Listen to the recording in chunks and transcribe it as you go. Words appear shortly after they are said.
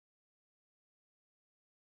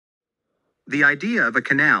The idea of a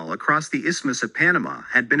canal across the Isthmus of Panama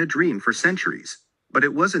had been a dream for centuries, but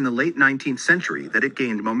it was in the late 19th century that it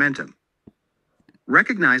gained momentum.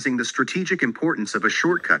 Recognizing the strategic importance of a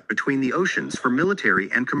shortcut between the oceans for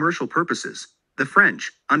military and commercial purposes, the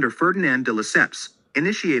French, under Ferdinand de Lesseps,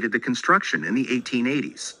 initiated the construction in the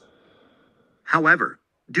 1880s. However,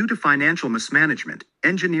 due to financial mismanagement,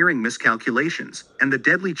 engineering miscalculations, and the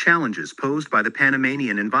deadly challenges posed by the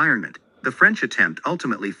Panamanian environment, the French attempt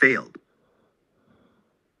ultimately failed.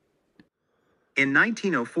 In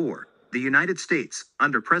 1904, the United States,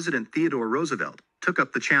 under President Theodore Roosevelt, took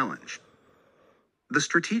up the challenge. The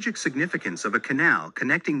strategic significance of a canal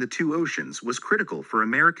connecting the two oceans was critical for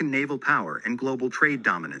American naval power and global trade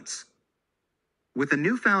dominance. With a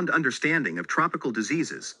newfound understanding of tropical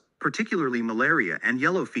diseases, particularly malaria and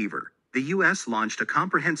yellow fever, the U.S. launched a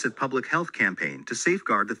comprehensive public health campaign to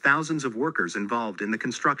safeguard the thousands of workers involved in the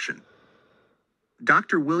construction.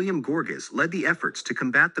 Dr. William Gorgas led the efforts to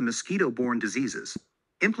combat the mosquito-borne diseases,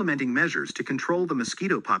 implementing measures to control the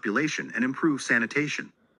mosquito population and improve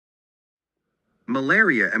sanitation.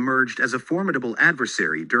 Malaria emerged as a formidable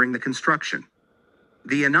adversary during the construction.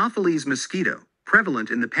 The Anopheles mosquito,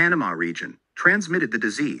 prevalent in the Panama region, transmitted the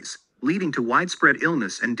disease, leading to widespread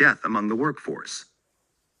illness and death among the workforce.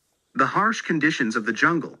 The harsh conditions of the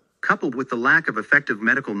jungle, coupled with the lack of effective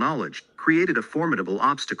medical knowledge, created a formidable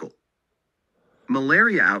obstacle.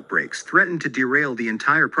 Malaria outbreaks threatened to derail the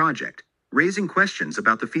entire project, raising questions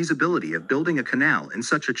about the feasibility of building a canal in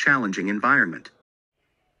such a challenging environment.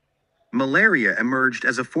 Malaria emerged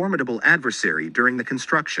as a formidable adversary during the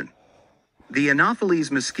construction. The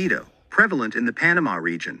Anopheles mosquito, prevalent in the Panama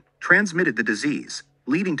region, transmitted the disease,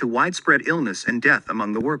 leading to widespread illness and death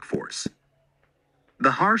among the workforce.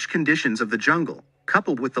 The harsh conditions of the jungle,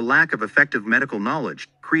 coupled with the lack of effective medical knowledge,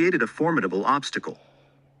 created a formidable obstacle.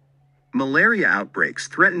 Malaria outbreaks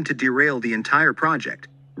threatened to derail the entire project,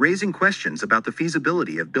 raising questions about the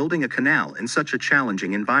feasibility of building a canal in such a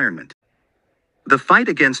challenging environment. The fight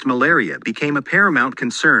against malaria became a paramount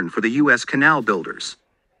concern for the U.S. canal builders.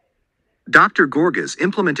 Dr. Gorgas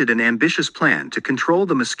implemented an ambitious plan to control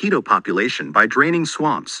the mosquito population by draining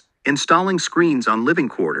swamps, installing screens on living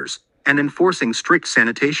quarters, and enforcing strict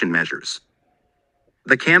sanitation measures.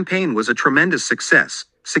 The campaign was a tremendous success,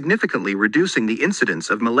 significantly reducing the incidence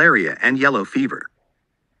of malaria and yellow fever.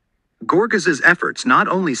 Gorgas's efforts not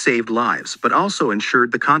only saved lives but also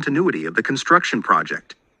ensured the continuity of the construction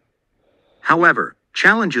project. However,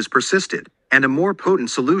 challenges persisted, and a more potent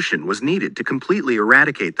solution was needed to completely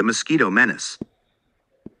eradicate the mosquito menace.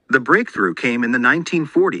 The breakthrough came in the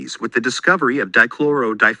 1940s with the discovery of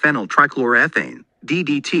dichloro-diphenyl trichloroethane,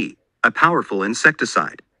 DDT, a powerful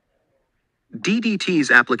insecticide.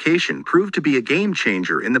 DDT's application proved to be a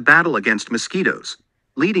game-changer in the battle against mosquitoes,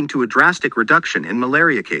 leading to a drastic reduction in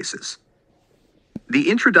malaria cases. The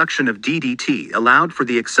introduction of DDT allowed for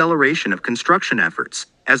the acceleration of construction efforts,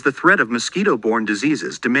 as the threat of mosquito-borne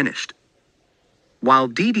diseases diminished. While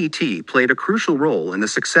DDT played a crucial role in the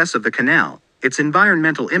success of the canal, its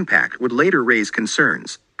environmental impact would later raise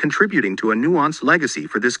concerns, contributing to a nuanced legacy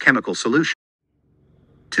for this chemical solution.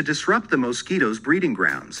 To disrupt the mosquitoes' breeding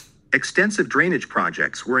grounds, extensive drainage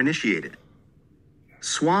projects were initiated.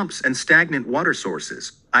 Swamps and stagnant water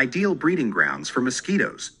sources, ideal breeding grounds for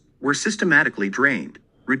mosquitoes, were systematically drained,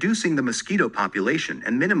 reducing the mosquito population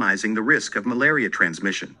and minimizing the risk of malaria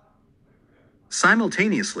transmission.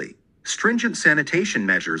 Simultaneously, stringent sanitation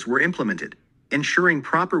measures were implemented, ensuring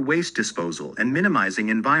proper waste disposal and minimizing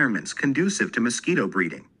environments conducive to mosquito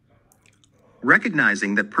breeding.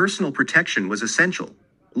 Recognizing that personal protection was essential,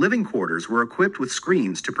 living quarters were equipped with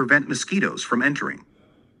screens to prevent mosquitoes from entering.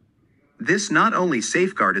 This not only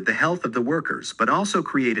safeguarded the health of the workers but also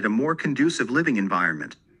created a more conducive living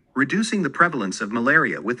environment, reducing the prevalence of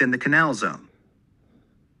malaria within the canal zone.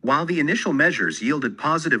 While the initial measures yielded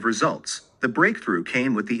positive results, the breakthrough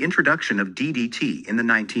came with the introduction of DDT in the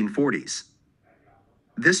 1940s.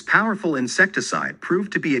 This powerful insecticide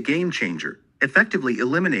proved to be a game-changer, effectively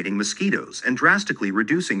eliminating mosquitoes and drastically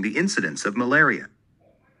reducing the incidence of malaria.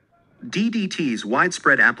 DDT's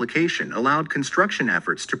widespread application allowed construction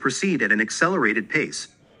efforts to proceed at an accelerated pace,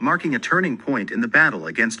 marking a turning point in the battle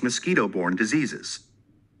against mosquito-borne diseases.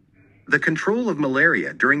 The control of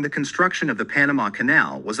malaria during the construction of the Panama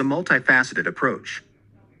Canal was a multifaceted approach.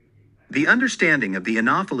 The understanding of the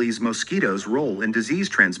Anopheles mosquito's role in disease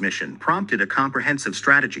transmission prompted a comprehensive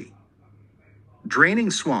strategy. Draining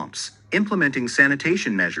swamps, implementing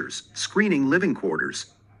sanitation measures, screening living quarters,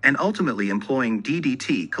 and ultimately employing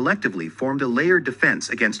DDT collectively formed a layered defense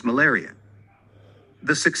against malaria.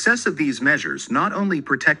 The success of these measures not only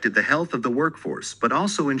protected the health of the workforce but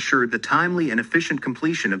also ensured the timely and efficient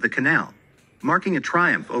completion of the canal, marking a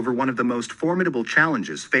triumph over one of the most formidable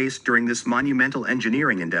challenges faced during this monumental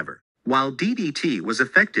engineering endeavor. While DDT was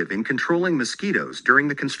effective in controlling mosquitoes during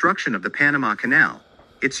the construction of the Panama Canal,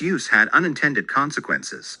 its use had unintended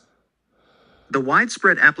consequences. The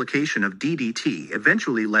widespread application of DDT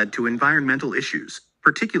eventually led to environmental issues,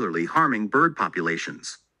 particularly harming bird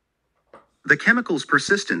populations. The chemical's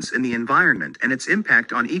persistence in the environment and its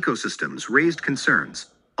impact on ecosystems raised concerns,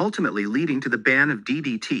 ultimately leading to the ban of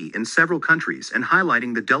DDT in several countries and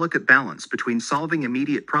highlighting the delicate balance between solving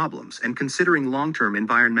immediate problems and considering long-term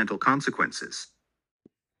environmental consequences.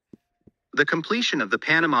 The completion of the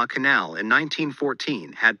Panama Canal in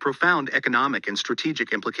 1914 had profound economic and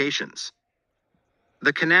strategic implications.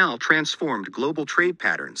 The canal transformed global trade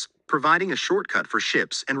patterns, providing a shortcut for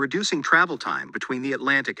ships and reducing travel time between the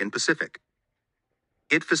Atlantic and Pacific.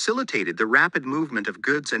 It facilitated the rapid movement of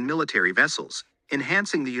goods and military vessels,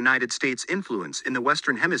 enhancing the United States' influence in the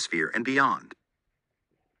Western Hemisphere and beyond.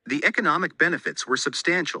 The economic benefits were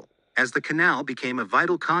substantial, as the canal became a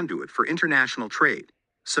vital conduit for international trade,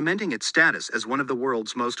 cementing its status as one of the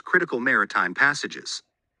world's most critical maritime passages.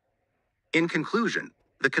 In conclusion,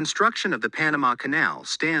 the construction of the Panama Canal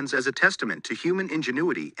stands as a testament to human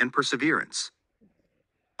ingenuity and perseverance.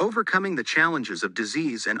 Overcoming the challenges of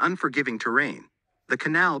disease and unforgiving terrain, the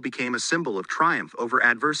canal became a symbol of triumph over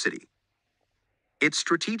adversity. Its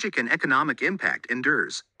strategic and economic impact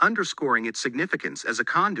endures, underscoring its significance as a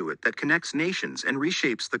conduit that connects nations and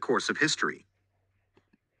reshapes the course of history.